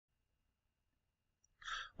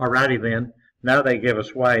Alrighty then, now they give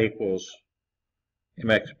us y equals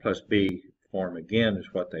mx plus b form again is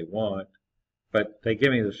what they want, but they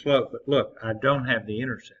give me the slope, but look, I don't have the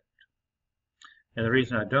intercept. And the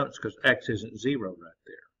reason I don't is because x isn't 0 right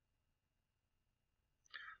there.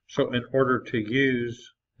 So in order to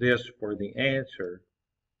use this for the answer,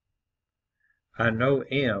 I know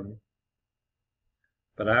m,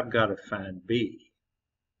 but I've got to find b.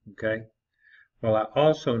 Okay? Well, I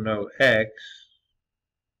also know x,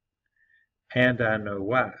 and I know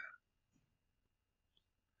y.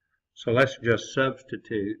 So let's just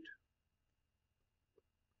substitute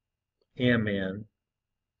m in,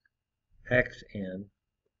 x in,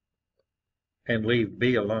 and leave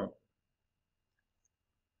b alone.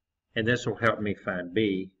 And this will help me find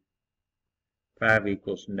b. 5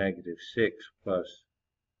 equals negative 6 plus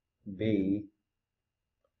b.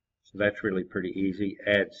 So that's really pretty easy.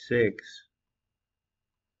 Add 6.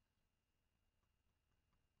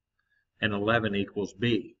 And 11 equals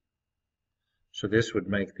b. So this would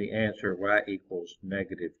make the answer y equals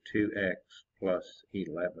negative 2x plus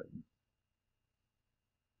 11.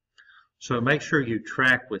 So make sure you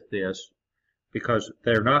track with this, because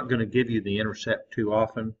they're not going to give you the intercept too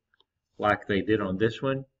often like they did on this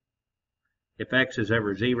one. If x is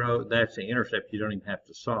ever 0, that's the intercept. You don't even have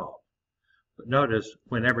to solve. But notice,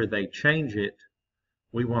 whenever they change it,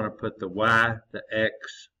 we want to put the y, the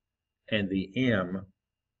x, and the m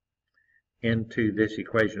into this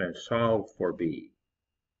equation and solve for b.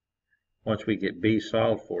 Once we get b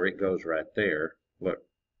solved for, it goes right there. Look,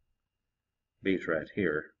 b's right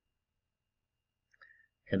here.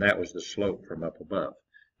 And that was the slope from up above.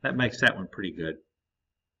 That makes that one pretty good.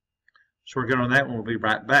 So we're good on that one. We'll be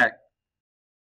right back.